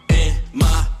 I'm in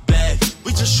my bag.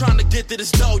 We just trying to get to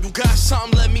this dough. You got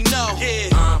something, let me know. Yeah,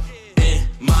 I'm in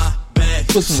my bag.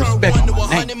 Put some respect on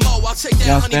my name. Y'all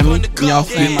understand me? When y'all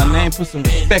saying my name, put some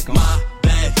respect on my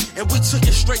bag. And we took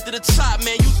it straight to the top,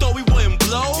 man. You thought we wouldn't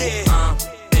blow? Yeah, I'm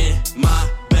in my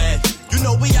bag. You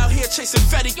know we out here chasing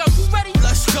Fetty. Yo, you ready?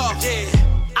 Let's go. Yeah.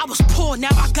 I was poor, now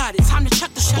I got it. Time to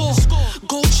check the score.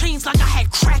 Gold chains like I had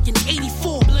crack in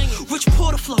 84. Rich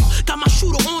Porter flow, got my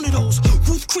shooter on to those.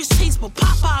 Ruth Chris taste, but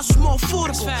Popeyes was more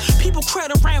affordable. People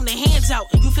crowd around, their hands out,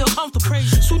 and you feel comfortable.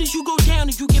 Soon as you go down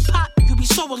and you get popped, you be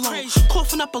so alone.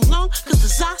 Coughing up a lung, cause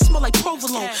the Zod smell like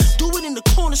provolone. Do it in the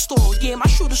corner store, yeah, my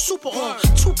shooter super on.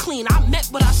 Too clean, I meant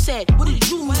what I said. What did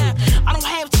you mean? I don't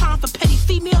have time for petty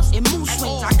females and mood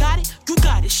swings. I got it, you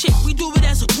got it. Shit, we do it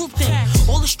as a group thing.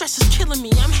 All the stress is killing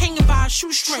me. I'm hanging by a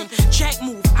shoestring. Jack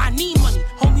move, I need money.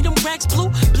 Homie, them rags blue.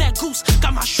 Black goose,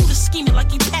 got my shooter scheming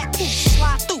like he pat poop.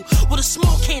 Slide through with a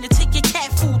small can to take your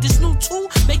cat food. This new tool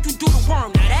make you do the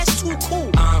worm. Now that's too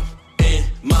cool. I'm in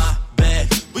my bag.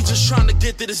 We just trying to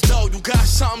get to this dough. You got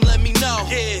something, let me know.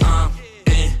 Yeah, I'm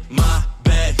in my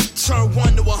bag. Turn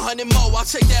 1 to 100 more. I'll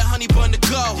take that honey bun to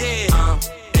go. Yeah, I'm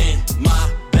in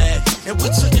my bag. And we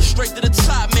took it straight to the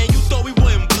top, man. You thought we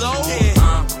wouldn't blow? Yeah,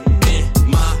 I'm in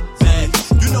my bag.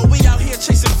 You know we out here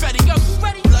chasing Fetty. Yo, you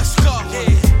ready? Let's go.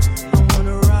 Yeah. I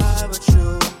wanna ride with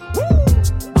you. Woo.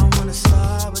 I wanna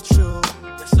slide with you.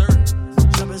 Yes, sir.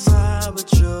 Jump inside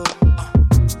with you.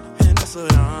 And that's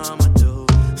what I'ma do.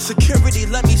 Security,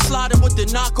 let me slide in with the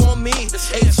knock on me.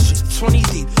 H 20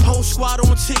 deep, whole squad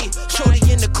on T. Shorty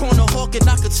in the corner hawking,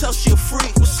 I could tell she a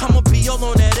freak. I'ma be all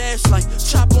on that ass like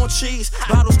chop on cheese.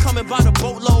 Bottles coming by the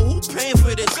boatload, who paying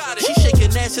for this? She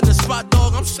shaking ass in the spot,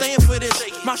 dog, I'm staying for this.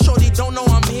 My shorty don't know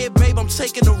I'm here, babe, I'm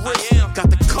taking the risk. Got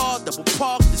the car, double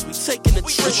park, this we taking the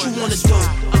trip. You wanna do?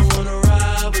 I wanna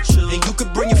ride with you. And you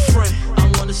can bring your friend. I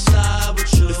wanna slide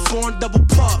with you. The foreign double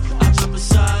park, I jump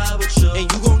inside with you.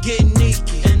 and you gon' get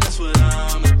naked. And that's what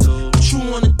I'ma do. What you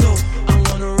wanna do? I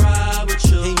wanna ride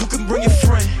with you. And you can bring your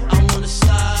friend. I wanna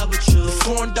slide with you. The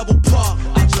foreign double park,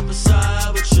 I jump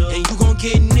inside with you.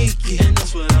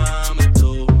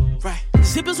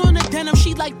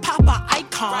 like Papa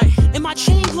Icon. And my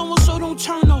chain glowing so don't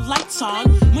turn no lights on.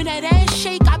 When that ass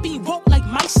shake, I be woke like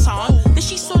my son. Then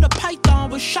she saw the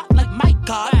python was shot like my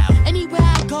God. Anywhere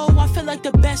I go, I feel like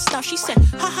the best stuff. She said,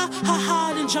 ha ha ha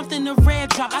ha, then jumped in the red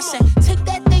drop. I said, take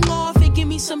that thing off and give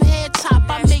me some head top.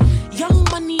 I make young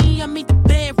money, I make the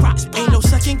bed rocks. Ain't no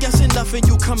second guessing nothing,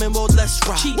 you coming more less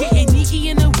right. She getting sneaky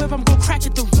in the whip, I'm gon' crack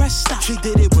it the rest stop. She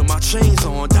did it with my chains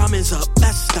on, diamonds up,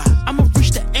 that's stop. I'ma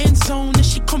reach the end zone and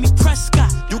she call me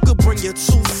Prescott. You could bring your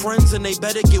two friends and they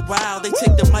better get wild. They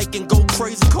take the mic and go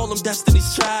crazy, call them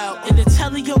Destiny's Child. In the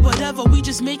telly or whatever, we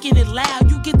just making it loud.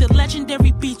 You get the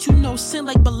legendary beat, you know, sin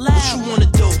like Bilal. What you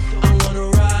wanna do? I wanna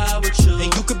ride with you.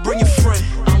 And you could bring your friend.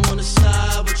 I wanna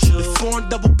slide with you. The foreign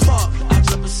double park, I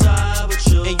jump inside with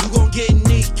you. And you gon' get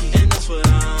naked, and that's what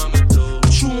I'ma do.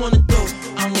 What you wanna do?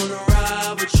 I wanna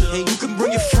ride with you. And you can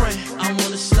bring your friend. I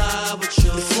wanna slide with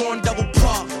you. The foreign double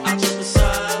park, I jump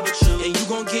inside with you. And you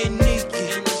gon' get naked,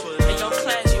 and that's what Hey, yo,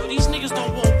 class, yo, these niggas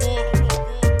don't want war.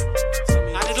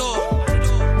 Not at all.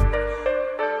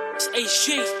 It's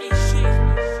HG.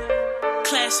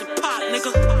 Class and pop,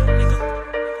 nigga.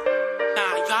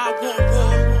 Nah, y'all want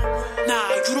war. Nah,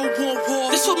 you don't want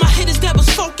war. This for my hitters that was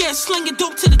folk ass, slinging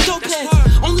dope to the dope heads.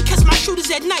 Only catch my shooters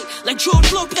at night, like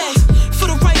George Lopez. For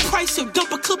the right price, he'll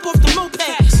dump a clip off the moped.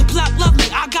 The block love me,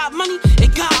 I got money,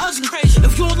 it got ugly.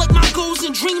 If you don't like my goals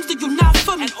and dreams, then you're not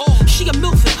for me. She a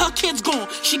milf, her kids gone,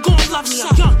 she gon' love me.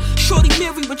 I'm young, shorty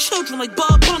married with children like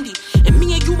Bud Bundy. And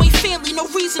me and you ain't family, no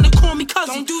reason to call me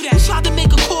cousin. Don't do that. You tried to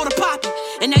make a quarter poppy,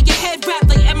 and now your head wrapped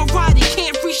like Emirati.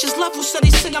 Can't reach his level, so they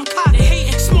say I'm caught. They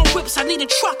hating small whips, I need a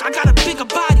truck, I got a bigger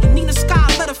body. Nina Sky,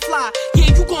 let her fly.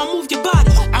 Yeah, you gon' move your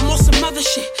body. I'm on some other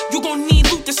shit, you gon' need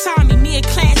loot to sign me. Me and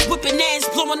class whipping ass,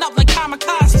 blowing up like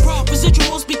kamikaze. Bro,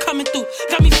 residuals be coming through,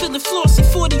 got me feeling flossy.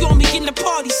 40 on me in the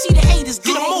party, see the haters,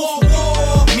 get them off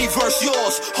me. Me versus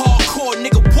yours, hardcore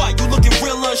nigga, what? You looking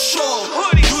real unsure.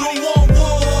 You don't want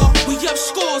war. We up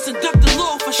scores and duck the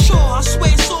law for sure. I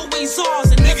swear it's always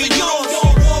ours and never yours. You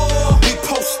don't want war. We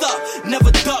post up,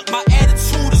 never duck. My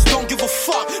attitude is don't give a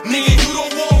fuck. Nigga, you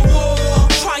don't want war.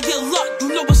 Try your luck, you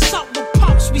know what's up with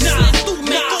pumps. We slid through,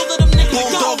 make all of them niggas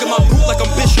bulldog in my boot like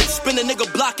I'm Bishop. Spin a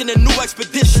nigga blocking a new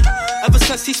expedition. Ever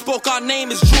since he spoke our name,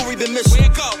 his jewelry been missing.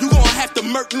 You gon' have to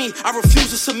murk me, I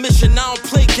refuse a submission. I don't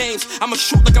play games, I'ma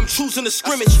shoot like I'm choosing a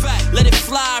scrimmage. Let it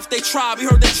fly if they try, we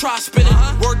heard they try spinning.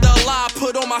 Word the lie,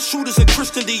 put on my shooters and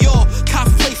Christian Dior.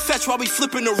 Cops play fetch while we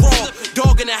flipping the raw.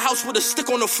 Dog in the house with a stick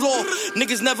on the floor.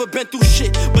 Niggas never been through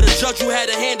shit, but a judge who had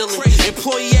to handle it.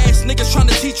 Employee ass niggas trying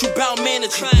to teach you about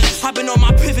managing. I been on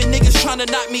my pivot, niggas trying to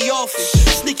knock me off it.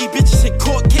 Sneaky bitches in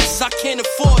court cases, I can't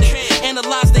afford it.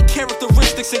 Analyze their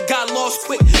characteristics and got lost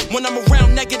quick. When I'm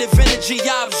around negative energy,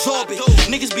 I absorb it.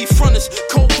 Niggas be fronters,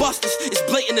 cold busters, it's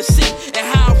blatant to see. And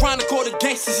how ironic all the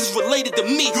gangsters is related to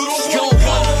me. Yo,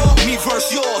 me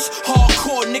versus yours,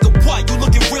 hardcore nigga, what? You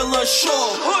looking real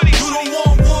unsure. You don't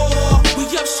want war. We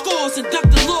up scores and duck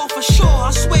the law for sure.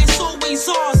 I swear it's always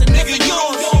ours and never yours. You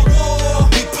don't want war.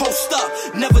 We post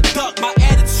up, never duck. My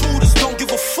attitude is don't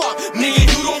give a fuck. Nigga,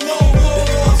 you don't want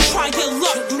war. Try your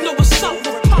luck, you know what's up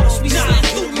with pumps. We slid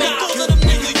through, make all of them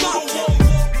niggas go.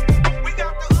 We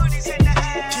got the hoodies in the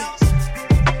house.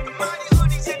 The mighty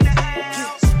hoodies in the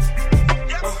house.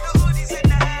 Yeah, the hoodies in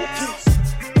the house.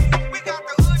 We got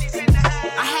the hoodies in the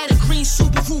house. I had a green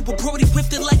Subaru, but Brody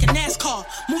whipped it like a NASCAR.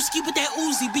 Mooski with that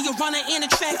Uzi, be a runner and a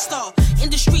track star.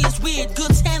 Industry is weird,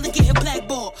 good talent getting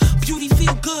blackballed. Beauty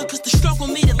feel good, cause the struggle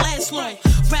made it last long.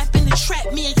 Rap in the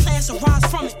trap, me and class arise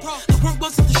from it. The work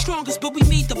wasn't the strongest, but we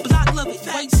made the block love it.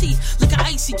 White tee, look at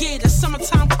icy, yeah, that's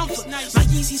summertime comfort. My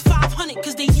Yeezys 500,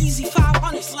 cause they Yeezy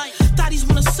 500s. Thotties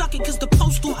wanna suck it, cause the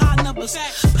postal high numbers.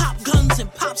 Pop guns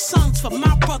and pop songs for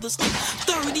my brothers.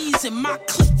 30s in my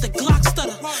clip, the Glock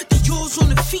stutter. The yours on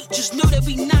the feet, just know that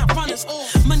we not runners.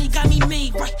 Money got me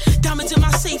made right, diamonds in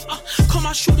my safe. Call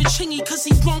my shooter Chingy, cause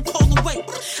he won't call away.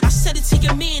 I said it to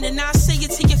your man, and I say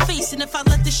it to your face. And if I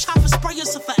let this chopper spray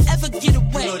us, if I ever get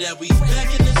away. You know that we back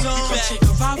in the zone. Take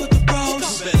a ride with the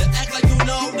bros. You better act like you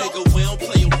know, nigga, we don't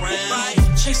play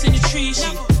around. Chasing the trees,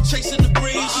 chasing the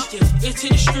breeze. Into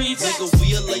the streets, nigga,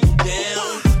 we'll lay you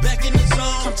down. Back in the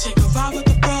zone. Come take a ride with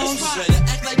the bros. You better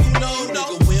act like you know,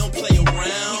 nigga, we don't play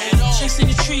around. Chasing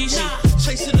the trees,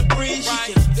 chasing the breeze.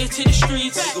 Into the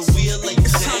streets, nigga, we'll lay you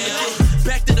down.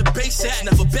 Back to the basics,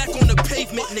 never back on the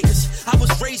pavement, niggas. I was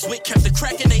raised with, kept the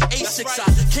crack in they A6. I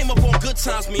came up on good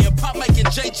times, me and Pop Mike and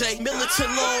JJ. Militant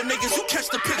little niggas, you catch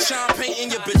the picture I'm painting.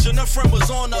 Your bitch and her friend was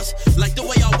on us, like the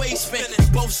way our waist spin.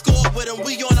 Both scored with them,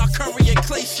 we on our Curry and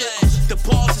Clay shit. The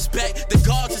bars is back, the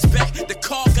guards is back. The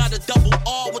car got a double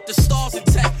R with the stars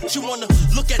intact. She wanna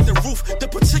look at the roof, the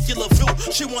particular view.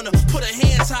 She wanna put her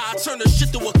hands high, I turn her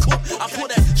shit to a coupe. I pull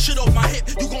that shit off my hip,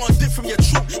 you gon' dip from your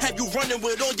troop. Have you running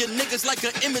with all your niggas like an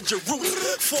image of roots.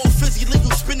 Fall fizzy, leave you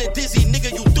spinning dizzy,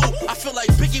 nigga, you do. I feel like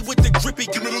Biggie with the grippy,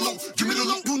 give me the loot, give me the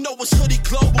loot. You know it's hoodie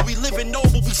global, we living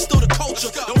noble, we still the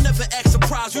culture. Don't never act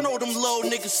surprised, you know them low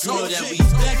niggas so. You know that we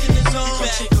back in the zone,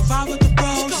 take a ride with the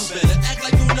bros. You better act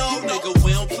like you know, nigga, we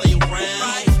don't play around.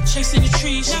 Right. Chasing the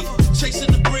trees,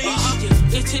 chasing the breeze.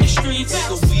 Into the streets,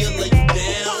 nigga, we'll lay you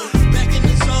down. Back in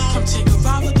the zone, come take a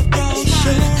ride with the bros. You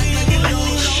better act like you know,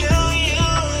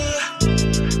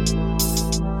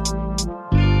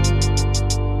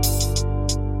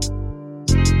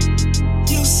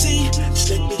 you see, just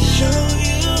let me show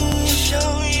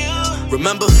you.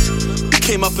 Remember?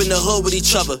 Came up in the hood with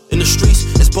each other. In the streets,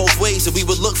 it's both ways and we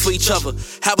would look for each other.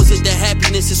 How is it that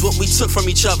happiness is what we took from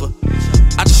each other?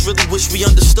 I just really wish we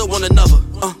understood one another.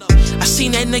 I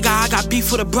seen that nigga, I got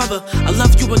beef with a brother. I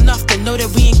love you enough to know that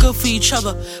we ain't good for each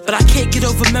other. But I can't get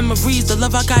over memories, the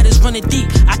love I got is running deep.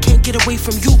 I can't get away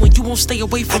from you when you won't stay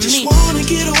away from me. I just wanna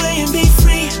get away and be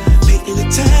free. Big in the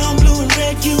town, blue and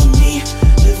red, you and me.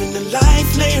 Living the life,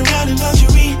 laying around in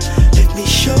luxury. Let me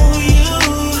show you.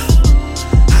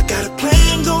 Got a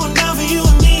plan going down for you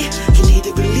and me. You need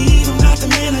to believe I'm not the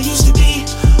man I used to be.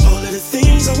 All of the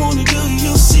things I wanna do,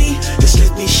 you'll see. Just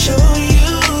let me show you.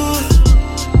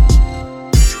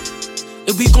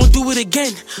 If we gon' do it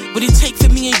again, what it take for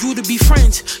me and you to be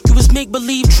friends? You was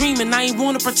make-believe dreaming, I ain't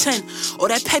wanna pretend. All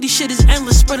that petty shit is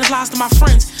endless, spreading lies to my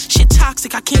friends. Shit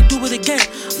toxic, I can't do it again.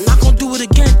 I'm not gon' do it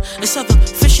again. It's other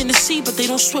fish in the sea, but they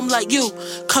don't swim like you.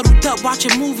 Cuddled up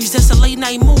watching movies, that's a late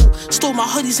night mood. Stole my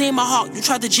hoodies and my heart, you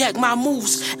tried to jack my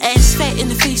moves. Ass fat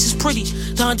and the face is pretty.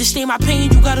 To understand my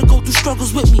pain, you gotta go through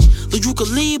struggles with me. But you could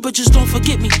leave, but just don't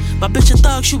forget me. My bitch a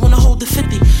thug, she wanna hold the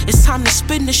 50. It's time to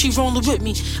spin and she rolling with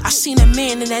me. I seen a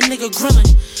man and that nigga grilling.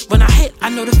 When I hit, I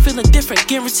know the feeling different.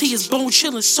 Guarantee it's bone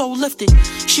chilling, soul lifted.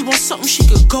 She wants something, she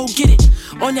could go get it.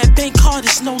 On that bank card,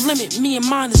 it's no limit. Me and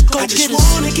mine is go get it. I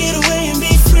just wanna get away and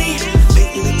be free.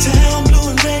 Big in the town, blue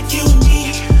and red, you and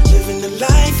me. Living the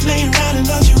life, laying around in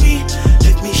luxury.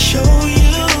 Let me show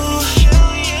you.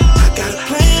 I got a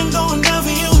plan going down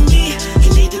for you and me.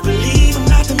 You need to believe I'm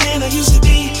not the man I used to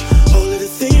be. All of the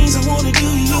things I wanna do,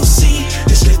 you'll see.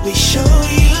 Just let me show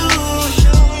you.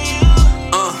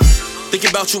 Think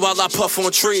about you while I puff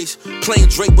on trees. Playing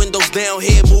Drake windows down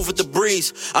here, move with the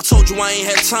breeze. I told you I ain't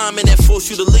had time and that forced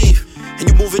you to leave. And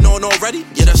you moving on already?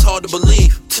 Yeah, that's hard to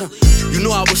believe. You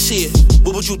knew I was here,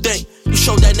 what would you think? You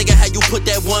showed that nigga how you put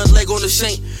that one leg on the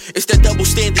sink. It's that double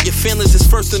standard, your feelings is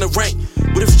first in the rank.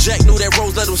 What if Jack knew that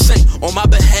Rose let him sing? On my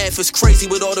behalf, it's crazy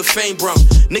with all the fame brung.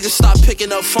 Niggas stop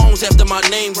picking up phones after my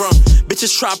name rung.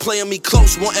 Bitches try playing me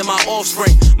close, wanting my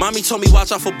offspring. Mommy told me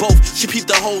watch out for both, she peeped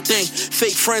the whole thing.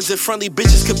 Fake friends and friendly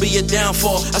bitches could be a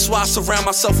downfall. That's why I surround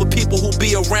myself with people who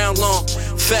be around long.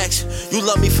 Facts, you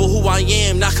love me for who I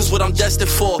am, not cause what I'm destined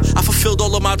for. I fulfilled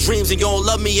all of my dreams and you don't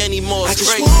love me anymore. It's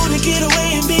I just wanna get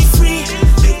away and be free.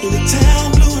 Big in the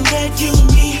town, blue and red, you and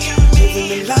me. Living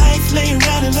the life, laying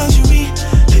around in luxury.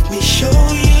 Let me show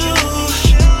you.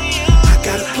 I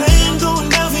got a plan going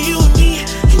down for you and me.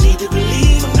 You need to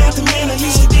believe I'm not the man I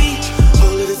used to be.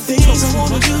 All of the things I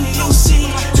wanna do, you'll see.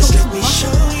 Just let me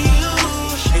show you.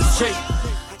 Hey Jay,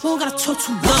 we don't gotta talk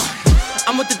too much.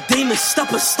 I'm with the demons,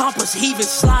 steppers, stompers, heaving,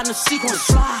 sliding, sequence.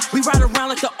 We ride around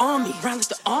like the army.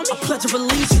 I pledge of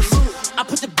allegiance. I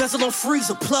put the bezel on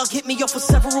freezer. Plug hit me up for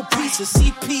several pieces.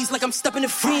 CPs like I'm stepping in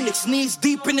Phoenix. Knees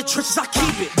deep in the trenches, I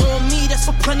keep it. On me, that's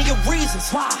for plenty of reasons.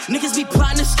 Why? Niggas be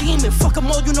plotting and scheming. Fuck them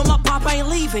all, you know my pop ain't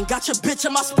leaving. Got your bitch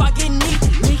in my spot getting naked.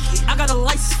 I got a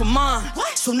license for mine.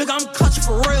 What? So nigga, I'm clutching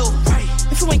for real. Right.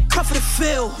 If you ain't cut for the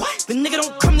field, then nigga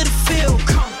don't come to the field.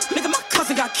 Nigga, my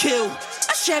cousin got killed.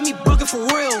 That shit had me bugging for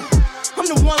real. I'm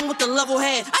the one with the level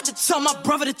head. I just tell my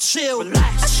brother to chill.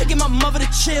 Relax. I should get my mother the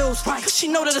chills. Right. Cause she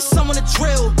know that it's someone to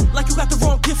drill. Like you got the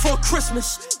wrong gift for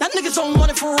Christmas. That niggas don't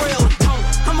want it for real.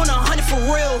 I'm on 100 for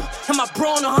real. And my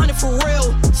bro on 100 for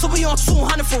real. So we on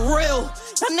 200 for real.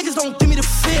 That niggas don't give me the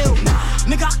feel.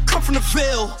 Nigga, I come from the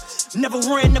Ville. Never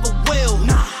ran, never will.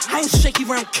 I ain't shaky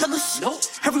around killers. Nope.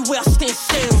 Everywhere I stand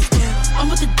still. I'm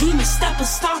with the demons,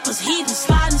 steppers, stompers, heathens,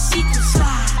 sliding sequence.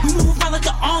 We move around like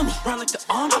the army.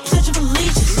 I pledge of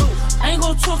allegiance. I ain't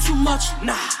gonna talk too much.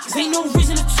 Cause ain't no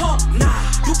reason to talk.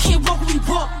 You can't walk when we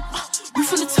walk. We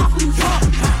from the top of New York.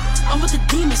 I'm with the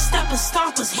demons, steppers,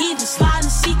 stompers, heathens, sliding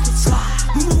sequence.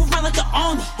 We move around like the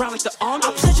army.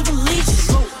 I pledge of allegiance.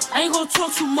 I ain't gonna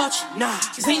talk too much.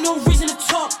 Cause ain't no reason to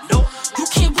talk. You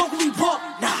can't walk when we walk.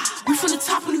 We from the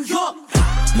top of New York.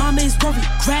 My man's worried,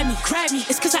 grab me.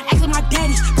 It's cause I act like my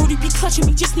daddy. Brody be clutching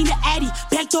me, just need an addy.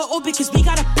 Backdoor open cause we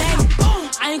got a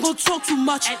baddie. I I ain't gon' talk too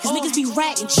much, cause niggas be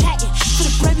ratting, chatting. For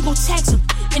the bread, we gon' tax them,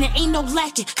 and it ain't no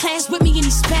lacking. Class with me and he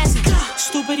spazzing.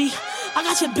 Stupidity, I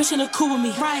got your bitch in the cool with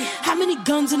me. Right. How many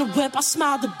guns in the whip? I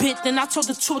smiled a bit, then I told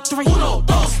her 2 or 3.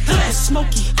 I'm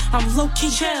smoky, I'm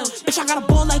low-key. Chill. Bitch, I got a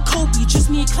ball like Kobe. Just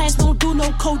me in class, don't do no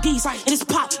codies. Right. And it's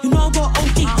pop, you know I'm gon'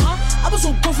 OD. I was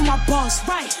on go for my boss.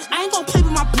 Right. I ain't gon' play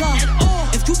with my blood.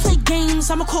 If you play games,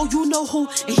 I'ma call you know who,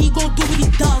 and he gon' do what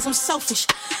he does. I'm selfish.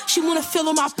 She wanna feel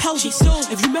on my pelvis.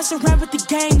 If you mess around with the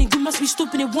gang, then you must be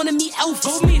stupid and wanna meet Elvis.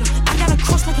 Go meet him. I got a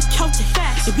cross like a Celtic.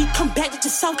 If we come back with the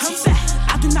Celtics,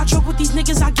 I do not joke with these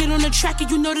niggas. I get on the track and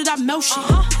you know that I melt shit.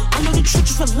 I know the truth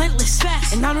is relentless,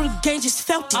 and I know the gang just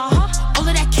felt it. All of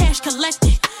that cash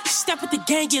collected. Step with the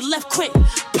gang, get left quick.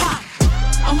 Pop.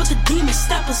 I'm with the demons,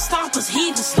 steppers, stompers,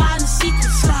 heathens, sliding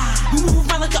secrets. We move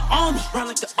around like the army.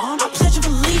 I pledge of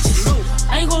allegiance.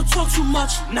 I ain't gon' talk too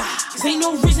much, cause ain't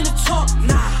no reason to talk.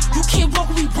 You can't walk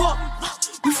when we walk.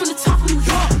 We from the top of New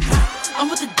York. I'm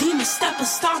with the demons, steppers,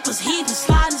 stompers, heathens,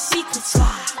 sliding secrets.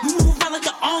 We move around like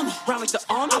the army.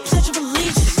 I pledge of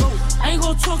allegiance. I ain't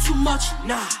gon' talk too much,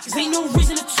 cause ain't no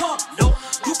reason to talk.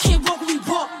 You can't walk when we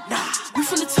walk. We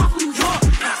from the top of New York.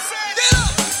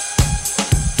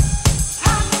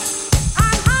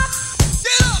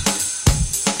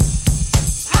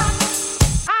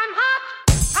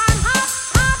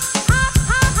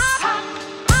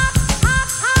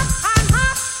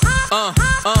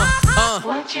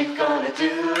 What you gonna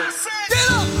do?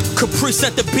 Caprice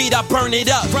at the beat, I burn it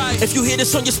up. Right. If you hear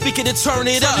this on your speaker, then turn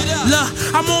it up. Look,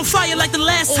 I'm on fire like the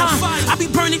last time. I be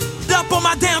burning up on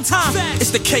my downtime.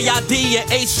 It's the KID and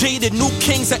HG, the new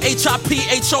kings of HIP,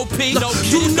 HOP.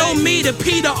 You know me, the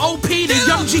P, the OP, the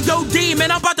young G.O.D.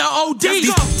 Man, I'm about to OD.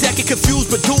 That get confused,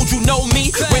 but dude, you know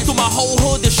me. Ran through my whole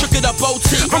hood, then shook it up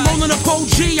OT. I'm rolling up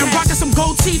OG, I'm rocking some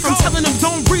gold teeth. I'm telling them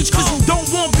don't reach, cause you don't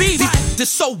want beef. This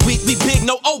so weak, we big,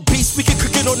 no obese. We can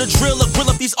cook it on the drill or grill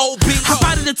up these old beats. I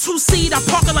bought it a 2-seat, I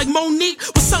park it like Monique.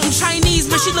 With something Chinese,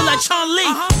 man, she look like Chun-Li.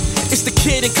 It's the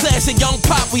kid in class and young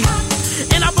pop, we.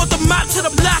 And I bought the mop to the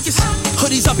blockers.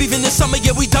 Hoodies up even this summer,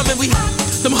 yeah, we dumb and we.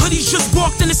 Them hoodies just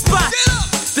walked in the spot.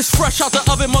 This fresh out the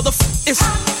oven, it's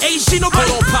HG, nobody.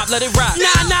 Hold on, pop, let it rock.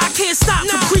 Nah, I can't stop.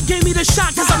 Capri gave me the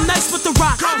shot, cause I'm nice with the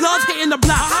rock. Love hitting the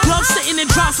block, love sitting in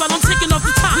drops while I'm taking off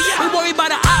the top. Ain't worried about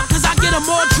the op, cause I get them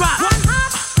all drop.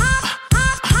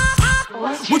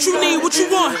 What you need, what you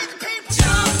want?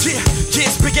 Yeah,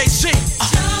 it's Big AC.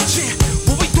 Yeah,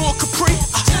 what we doing, Capri?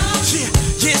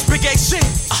 Yeah, it's Big AC.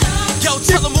 Yo,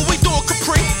 tell them what we doing,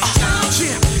 Capri.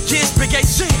 Yeah, it's Big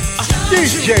AC.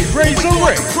 DJ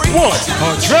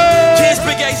Razorray100. Yeah, it's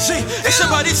Big AC. And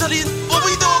somebody tell you what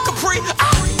we doing, Capri.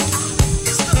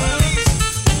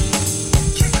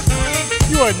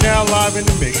 You are now live in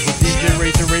the mix with DJ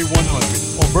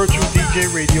Razorray100 on Virtual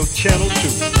DJ Radio Channel 2,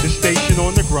 the station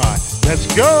on the grind. Let's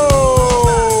go!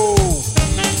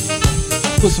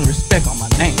 Put some respect on my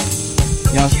name.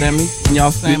 You understand me? When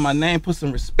y'all saying my name, put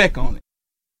some respect on it.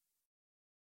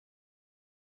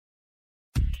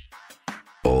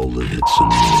 All the hits and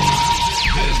more.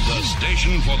 This is the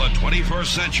station for the 21st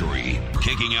century,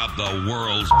 kicking out the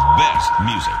world's best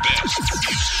music.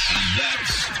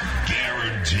 That's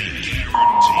guaranteed.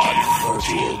 On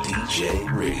Virtual DJ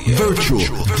Radio.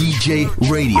 Virtual DJ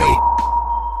Radio.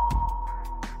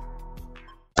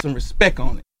 Some respect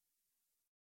on it.